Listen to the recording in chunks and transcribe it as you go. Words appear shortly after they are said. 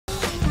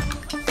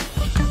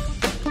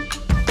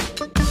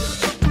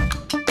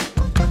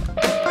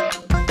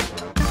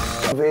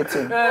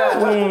waiting.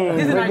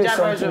 This is Nigerian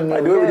version. I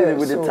do it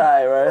with the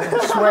tie, right?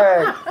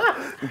 Swag.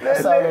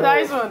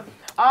 Nice one.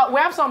 We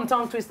have some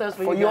tongue twisters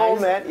for you your guys.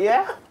 old man,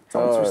 yeah?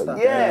 Tongue twister.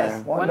 Yeah.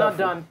 We're not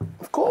done.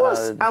 Of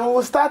course. And we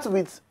will start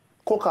with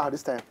Koker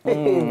this time.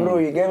 Hey, bro,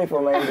 you get me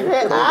for my I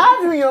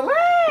have you, your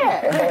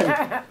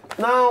man.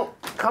 Now,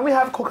 can we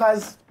have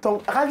Koker's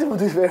tongue? I can't even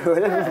do it very well.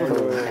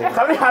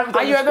 Can we have it?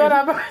 Are you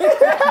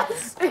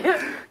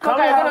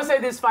Koker, you're going to say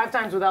this 5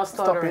 times without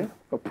stuttering. Stopping?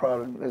 No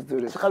problem. Let's do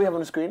this. So can we have it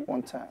on the screen?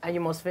 One time. And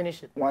you must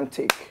finish it. One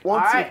take.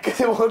 One right. tick.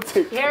 One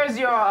tick. Here's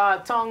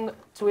your tongue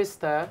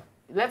twister.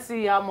 Let's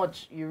see how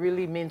much you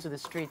really mean to the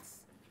streets.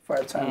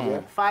 5 times,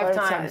 yeah? 5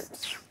 times.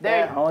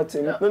 There. I want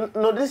to.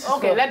 No, this is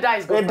Okay, let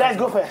Dice go. Let Dice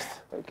go first.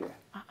 Okay.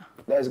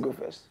 Let's go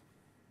first.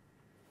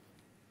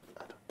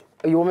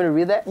 You want me to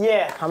read that?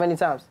 Yeah. How many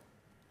times?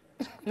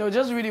 No,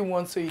 just read it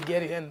once so you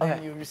get it, and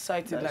then you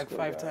recite it like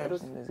 5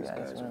 times.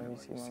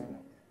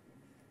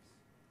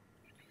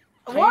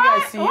 Can you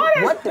guys see it?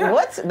 What?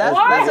 That's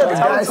a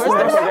tongue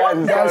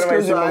twister. Guys,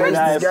 close your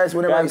eyes. Guys,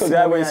 whenever you see my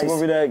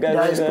eyes.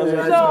 Guys, close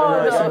your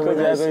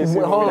eyes.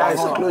 Hold Guys,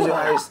 on. close your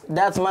eyes.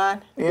 That's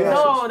mine.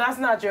 No, that's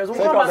not yours.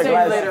 We'll come back to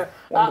you later.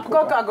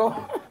 Koker, go.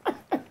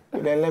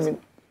 Then let me.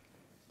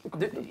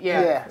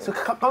 Yeah. So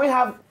can we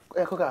have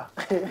Koker?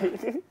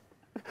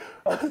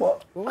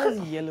 Why is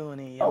yellow on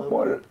it?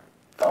 Yellow.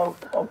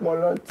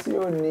 Ọpọlọ tí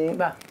ò ní.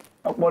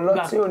 Ọpọlọ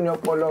tí ò ní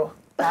ọpọlọ.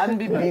 Can't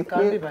be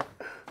back.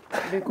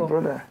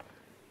 Brother.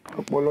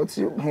 Ọpọlọ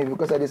tí ò ní,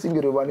 because I dey sing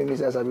Yoruba name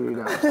is Asabi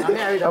reader.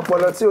 Read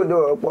Ọpọlọ tí ò ní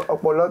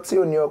ọpọlọ tí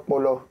ò ní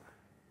ọpọlọ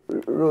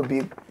rò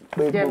bí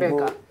pé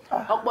gbogbo.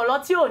 Ọpọlọ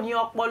tí ò ní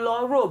ọpọlọ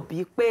rò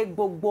bí pé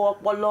gbogbo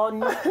ọpọlọ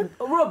ní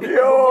rò bí pé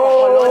gbogbo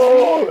ọpọlọ ní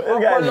This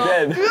guy's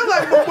dead. Feels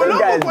like Popolo.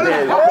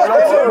 Ọpọlọ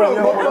tí ò ní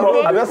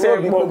ọpọlọ. I just said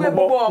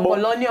gbogbo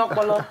ọpọlọ ní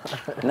ọpọlọ.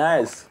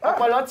 Nice.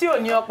 Ọpọlọ tí ò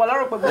ní ọpọlọ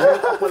rò pé gbogbo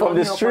ọpọlọ From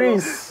the ní ọpọlọ.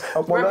 streets.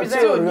 Ọpọlọ tí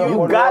ò ní You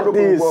ọpọlọ got rò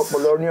pé this. gbogbo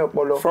ọpọlọ ní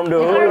ọpọlọ. From the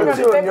Ọpọlọ hood.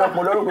 tí ò ní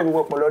ọpọlọ rò pé gbogbo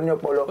ọpọlọ ní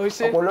ọpọlọ.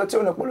 Oṣé. Ọpọlọ tí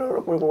ò ní ọpọlọ rò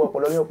pé gbogbo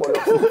ọpọlọ ní ọpọlọ.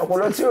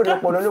 Ọpọlọ tí ò ní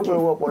ọpọlọ rò pé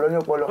gbogbo ọpọlọ ní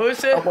ọpọlọ.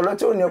 Oṣé. Ọpọlọ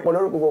tí ò ní ọpọlọ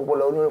rò pé gbogbo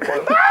ọpọlọ ní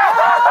ọpọlọ.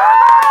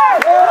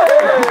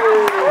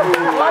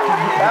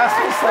 That's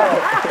what's up.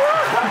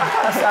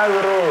 That's how we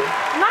roll.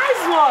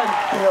 Nice one.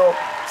 You know,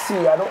 see,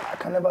 I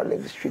can never let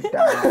the street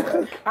down.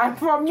 Like, I'm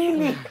from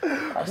Milli.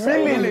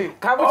 Milli.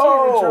 Kabuchi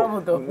is in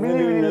trouble though.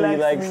 Milli really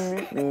likes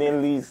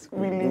Milli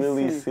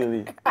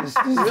silly.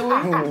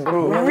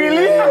 bro.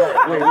 Really?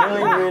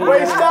 Milli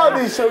But it's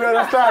childish, so we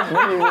understand. It's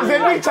a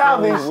bit Really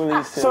childish,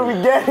 silly. so we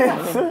get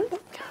it.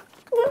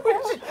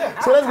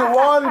 So let's go.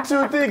 1,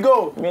 2, 3,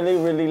 go. Milli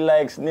really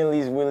likes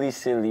Nilly's Willy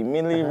silly.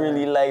 Milli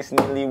really likes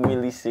Nilly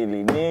Willy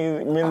silly.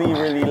 Milli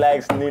really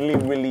likes Nilly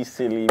Willy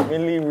silly.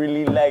 Milli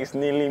really likes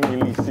Nilly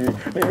Milly silly.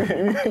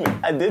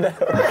 I did that.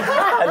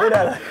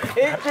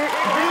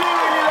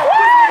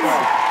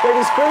 That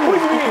is crazy. Who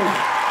is Willy?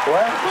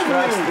 What?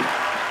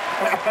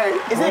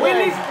 Is it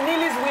Willy's Willy?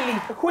 Nilly's Willy.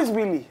 Who is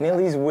Willy?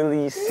 Nilly's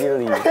Willy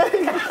silly.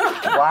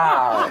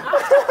 Wow.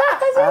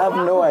 I have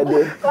no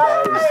idea.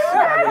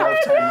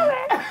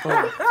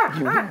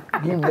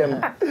 Give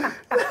them.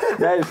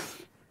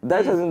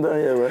 Dice hasn't done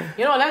yet, right?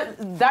 You know,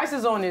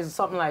 Dice's own is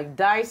something like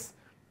Dice,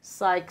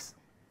 Psychs,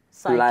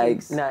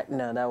 Psychics. Likes.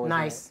 No, that wasn't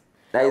Nice.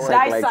 Dice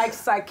Dice, like Psychs,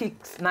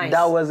 Psychics. Nice.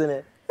 That wasn't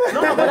it.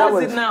 No, but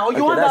that's it now.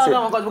 You want the that's other it.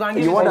 one because we can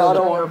give You want the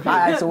other one?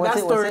 Alright, so what's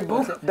That's it?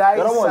 storybook. Dice, The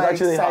other one was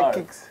actually hard.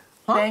 psychics.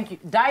 Thank you.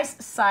 Dice,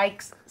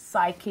 Psychs,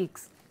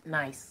 Psychics.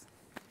 Nice.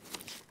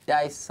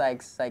 Dice,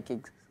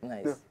 psychics,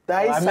 nice.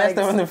 Dice, I messed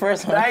up on the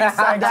first one. Dice,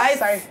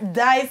 psychics.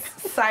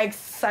 Dice,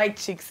 side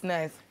chicks,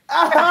 nice.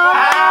 Okay,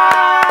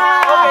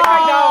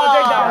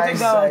 take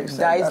that one.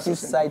 Dice to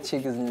side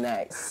chick is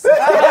nice.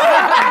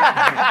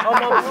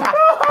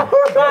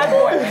 Bad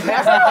boy.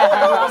 That's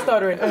not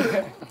stuttering.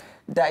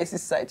 Dice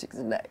is side chick is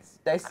nice.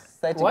 Dice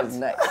side chick What? is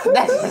nice.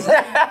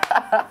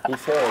 He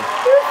failed.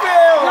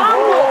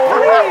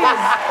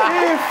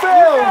 He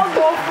failed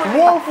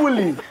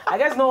woefully. I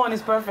guess no one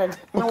is perfect.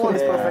 No one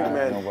is perfect,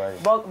 man. Nobody.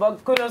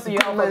 But kudos to you.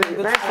 Next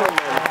one,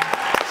 man.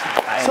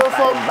 So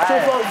for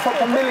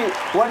Milli,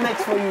 what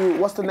next for you?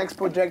 What's the next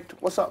project?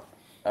 What's up?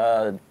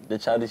 The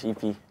Childish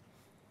EP.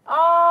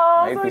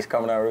 Oh, My EP's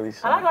coming out really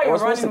soon. I like how you're It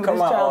was supposed to running with come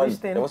this out childish on.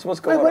 thing. It was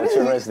supposed to come out on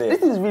Children's Day.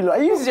 This is real.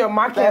 Are you? this is your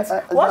market.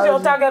 What's your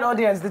target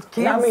audience? The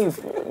kids? I mean,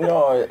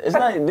 no, it's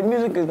not. The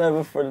music is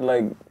never for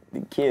like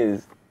the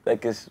kids.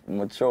 Like it's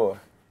mature.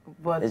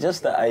 but It's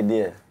just the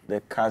idea,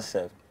 the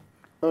concept.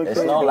 Okay.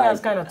 It's I not think like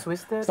that's kind of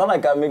twisted. it's not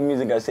like I make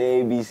music. I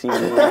say A B C D E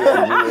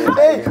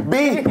A,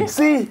 B,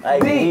 C,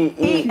 like D,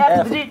 E,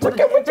 F, G, to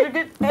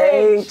the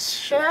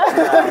H.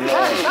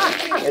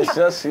 It's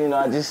just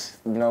I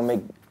just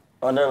make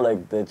under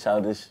like the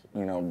childish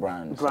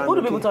brand. Who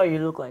do people tell you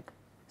look like?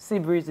 Sea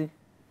Breezy.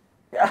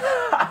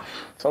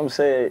 Some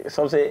say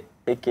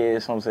AKA,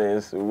 some say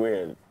it's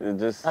weird. It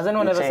just Has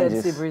anyone it ever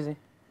changes. said Sea Breezy?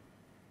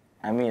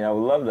 I mean, I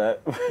would love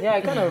that. Yeah,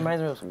 it kind of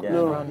reminds me of school. Yeah.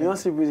 No, you don't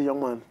see Breezy,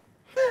 young man.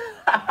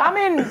 I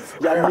mean,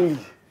 Yeah, Milli.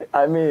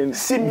 I mean,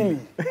 See Milli.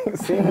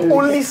 see me.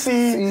 Only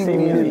see See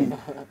Milli. me.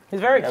 He's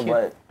very Yeah, cute.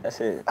 but that's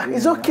it.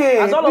 It's okay.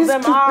 As all of This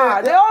them cute are.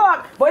 man- They all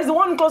are. But he's the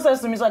one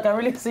closest to me, so I can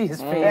really see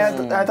his face. Yeah,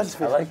 I touched his I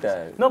face. like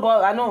that. No,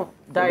 but I know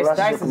Dice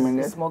glasses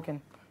recommended? is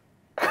smoking.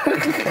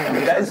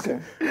 That's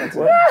good. That's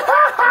it.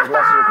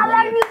 I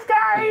like these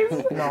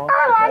guys. No.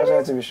 I just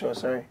had to be sure,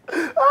 sorry.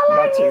 I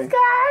like these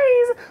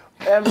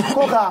guys.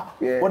 Koker,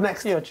 Yeah. what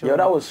next? Yo,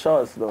 that was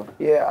shots though.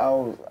 Yeah, I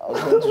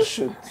was going to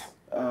shoot.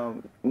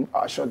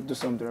 I shot do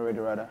something already,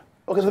 rather.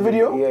 Okay, so the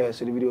video? Yeah,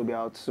 so the video will be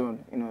out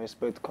soon. You know,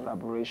 expect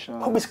collaboration.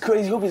 Hope it's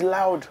crazy, hope it's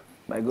loud.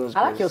 By God's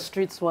I like your grace.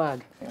 street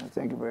swag. Yeah,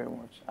 thank you very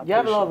much. You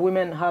have a lot of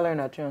women hollering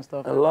at you and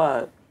stuff. A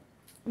lot.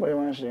 What do you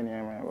want to say in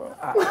here, man? Well,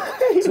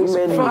 Too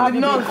many. Have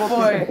you been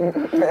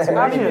coping?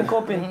 Have you been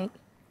coping?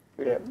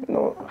 yeah,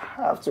 no,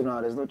 I have to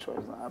now. There's no choice.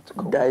 I have to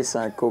go. Dice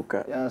and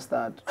Koker. You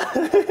understand?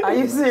 Are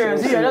you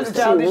serious? You're just a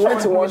childish We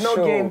went to one one with no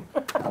show. game.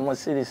 I'm gonna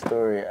see this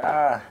story.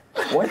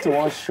 Went to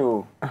one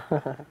show.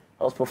 I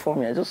was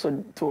performing. I just saw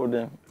two of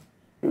them.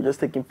 We were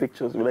just taking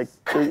pictures. We're like,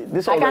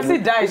 this I was can like- see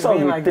Dice this was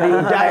being with like three,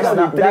 that. Dice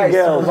with three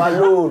girls.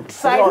 Overload.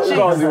 Side This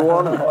was the chicks.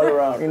 one all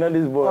around. You know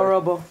this boy.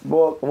 Horrible.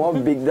 But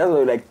one big, that's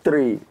why like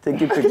three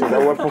taking pictures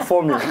that were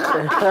performing.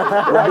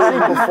 We're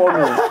actually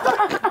performing.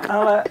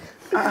 I'm like,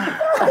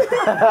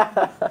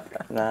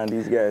 nah,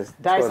 these guys.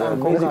 Dice Hold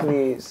and on. Koker.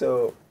 Basically,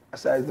 so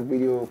aside the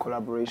video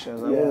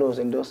collaborations, and Yeah. who knows,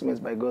 endorsements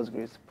by God's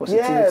grace.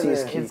 Positivity Yeah,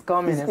 is man. key. It's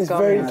coming. It's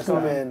very coming. true,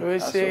 man. We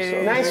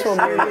say, Nice one,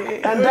 man.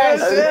 And Dice,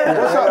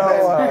 what's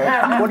up,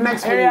 man? What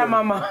next for Area you?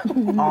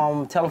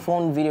 mama.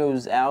 Telephone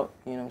videos out,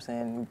 you know what I'm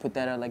saying? We put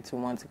that out like 2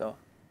 months ago,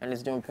 and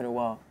it's doing pretty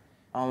well.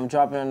 I'm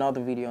dropping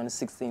another video on the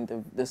 16th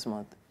of this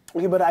month.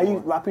 Okay, but are you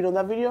rapping on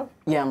that video?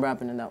 Yeah, I'm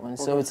rapping in that one.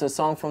 So it's a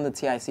song from the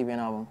TICBN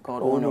album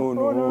called Oh No.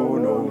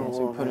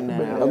 So we're putting that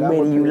out.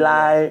 When you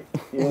lie.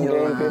 You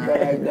don't paper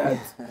like that.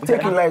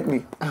 Take it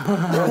lightly.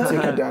 Don't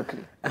take it darkly.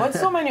 But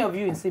so many of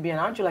you in CBN,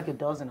 aren't you like a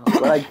dozen of them?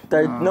 We're like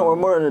 30, no, we're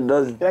more than a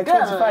dozen. You're like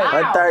 25.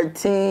 Like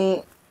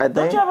 13, I Don't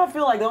think. you ever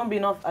feel like there won't be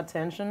enough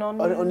attention on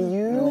you? On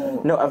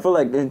you? No, I feel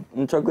like in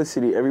Chocolate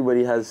City,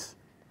 everybody has,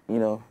 you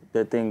know,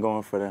 their thing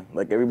going for them.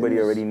 Like everybody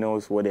already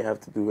knows what they have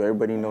to do.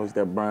 Everybody knows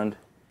their brand.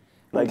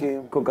 Like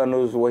Koker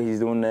knows what he's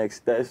doing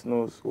next. Dice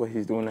knows what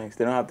he's doing next.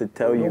 They don't have to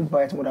tell Don't you.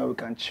 bite more than we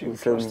can chew,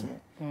 feel trust me?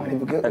 me.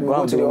 And if we Like, we go go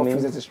and to the do me.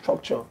 office, there's a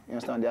structure. You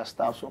understand? There are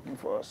staffs working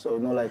for us. So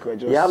not like we're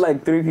just... You have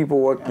like 3 people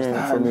working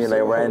for me,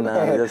 like right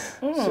now. Just,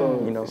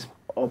 so, you know. it's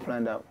all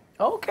planned out.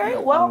 Okay,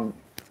 well,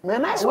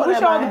 Man, nice we one,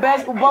 wish you all man. the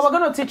best. But we're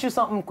going to teach you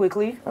something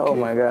quickly. Oh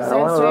my God. I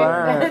wanna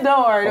learn. Sensei.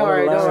 Don't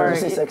worry.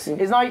 This is sexy.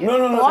 It's not...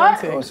 No, What?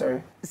 Sensei. Oh,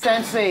 sorry.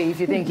 Sensei, if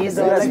you think he's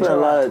You a guys spend a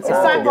lot of It's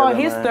time time for together,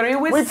 man. history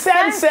with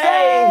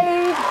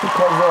Sensei.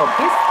 Because up.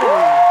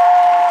 History.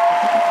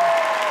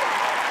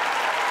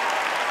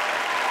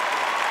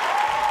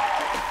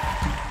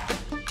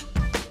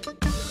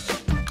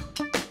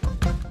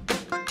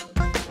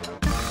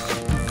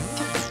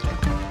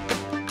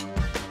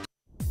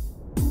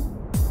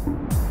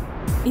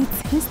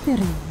 It's history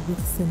with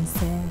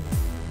Sensei.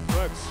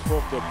 Facts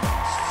from the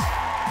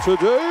past.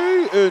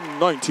 Today, in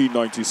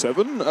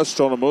 1997,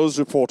 astronomers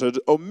reported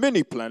a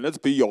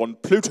mini-planet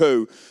beyond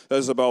Pluto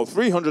that's about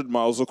 300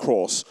 miles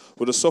across,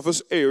 with a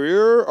surface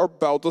area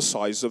about the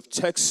size of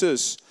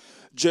Texas.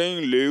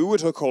 Jane Liu,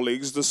 with her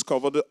colleagues,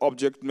 discovered the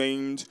object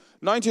named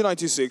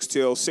 1996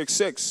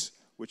 TL66,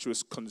 which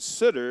was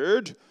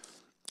considered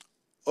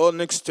an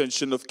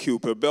extension of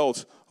Kuiper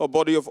Belt, a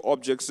body of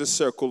objects that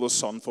circle the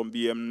sun from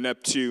BM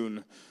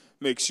Neptune.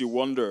 Makes you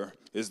wonder,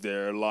 is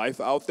there life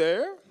out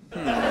there?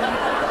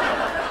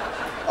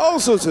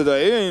 Also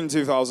today, in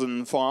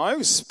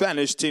 2005,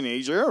 Spanish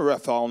teenager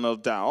Rafael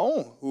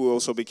Nadal, who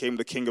also became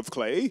the king of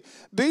clay,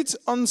 beat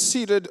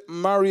unseeded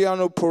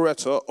Mariano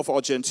Porreta of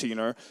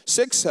Argentina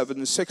 6-7,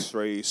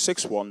 6-3,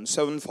 6-1,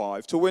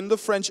 7-5 to win the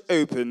French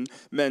Open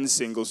men's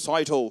singles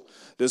title.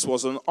 This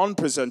was an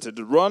unprecedented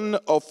run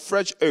of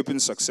French Open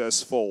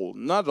success for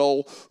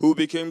Nadal, who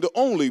became the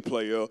only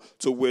player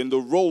to win the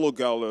Roland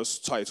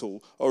Garros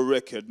title a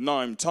record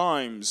 9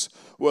 times.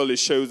 Well, it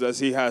shows that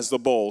he has the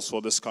balls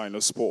for this kind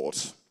of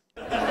sport.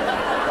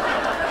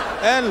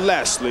 And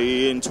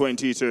lastly, in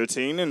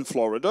 2013 in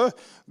Florida,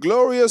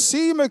 Gloria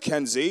C.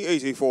 McKenzie,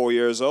 84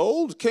 years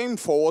old, came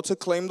forward to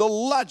claim the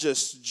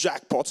largest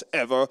jackpot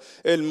ever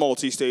in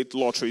multi-state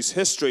lottery's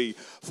history,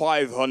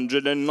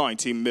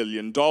 $590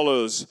 million.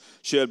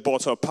 She had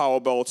bought her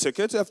Powerball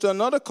ticket after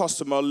another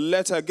customer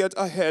let her get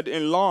ahead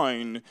in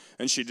line,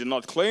 and she did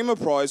not claim a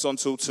prize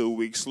until 2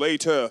 weeks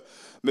later.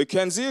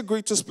 Mackenzie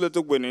agreed to split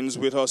the winnings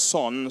with her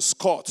son,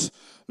 Scott.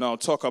 Now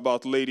talk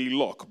about Lady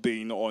Luck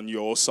being on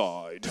your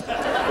side.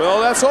 Well,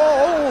 that's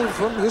all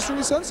from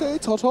History Sensei.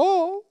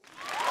 Ta-ta!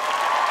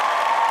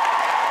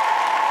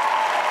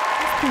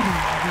 History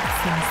with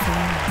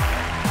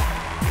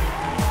Sensei.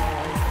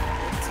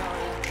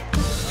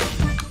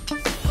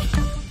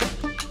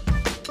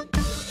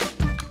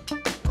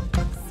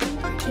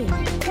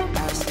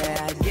 I said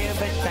I give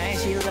her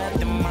things she love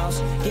the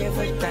most. Give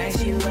her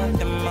things she love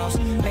the most.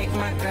 Make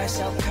my girl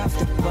so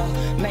comfortable.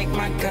 Make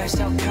my girl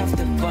so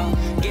comfortable.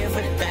 Give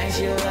her things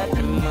she love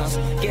the most.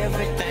 Give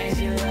her things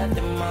she love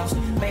the most.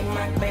 Make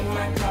my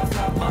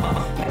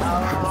comfortable.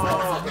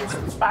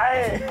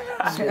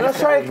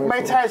 Sorry,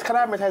 my ties. Can I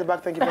have my ties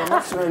back? Thank you very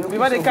much.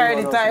 Before they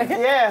carry the tie.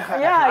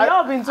 Yeah,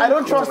 y'all been too I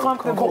don't trust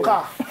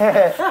Koker.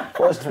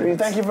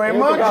 Thank you very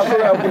much.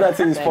 I'll put that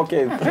in his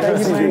pocket. Thank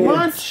you very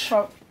much.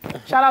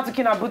 Shout out to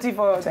Kinabuti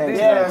for this.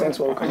 Yeah, Thanks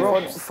for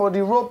coming. For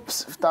the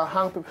ropes that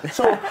hang people.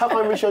 So, how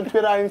can we reach you on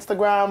Twitter,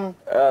 Instagram,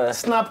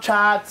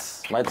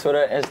 Snapchat? My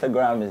Twitter,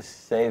 Instagram is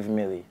Save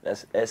Milli.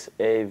 That's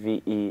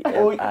SAVEMILI.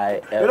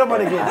 You're not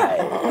born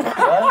again.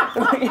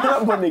 What? You're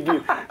not born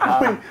again.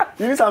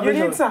 You need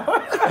salvation.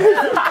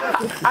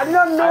 I did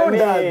not know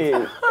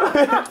that.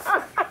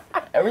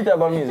 Everything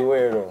about me is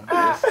weird though.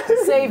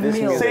 Save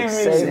Milli. Save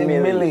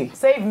Milli.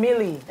 Save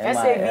Milli.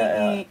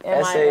 SAVEMILI.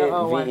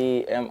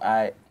 SAVEMILLI.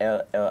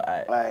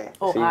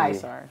 Oh, I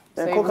sorry.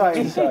 Koker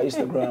is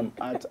Instagram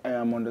at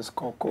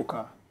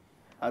 @Koker.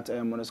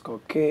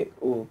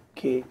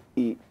 @_KOKER.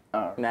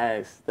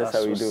 Nice. That's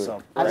how we do it.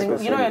 I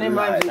think, you know your name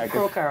rhymes with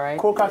Koker, right?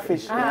 Koker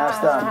fish.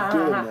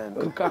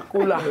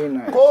 Coca-Cola. Very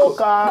nice.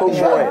 Koker.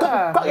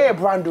 Koker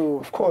brand.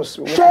 Of course.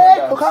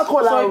 Shake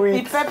Coca-Cola So with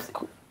it's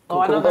Pepsi.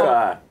 Oh,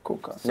 another.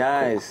 Coca.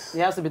 Nice. It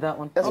has to be that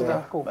one.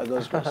 Okay, cool. By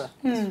God's grace.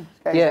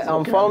 Yeah,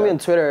 follow me on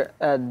Twitter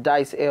at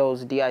Dice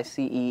Ailes,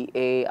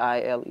 DICEAILES.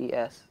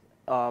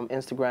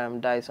 Instagram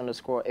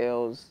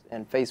Dice_Ailes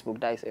and Facebook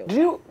Dice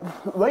Ailes.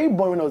 Were you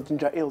born when I was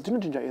ginger ale? Do you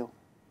know ginger ale?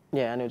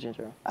 Yeah, I know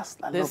ginger ale.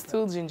 There's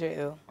still ginger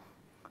ale.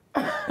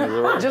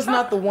 Just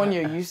not the one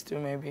you're used to,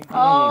 maybe.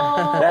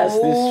 Oh. That's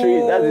the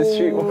street. That's the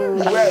street one.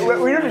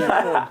 We don't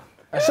know.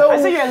 So I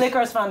see you're a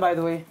Lakers fan, by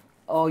the way.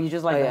 Oh, you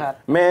just like the hat.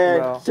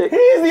 Man, he's the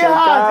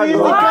hat. He's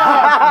the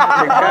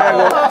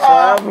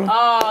hat.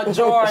 Oh,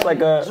 Jordan.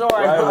 like a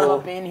Jordan rival.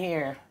 up in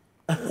here.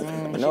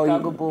 No,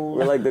 Chicago Bulls.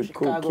 we're like the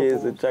cool Chicago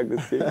kids Bulls. of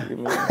Chocolate City,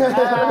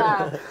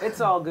 man.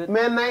 It's all good.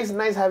 Man, nice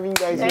having you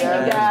guys Thank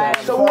here. you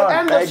guys. So we'll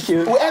end the show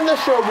with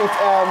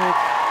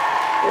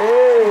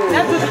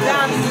Let's do the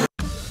dance.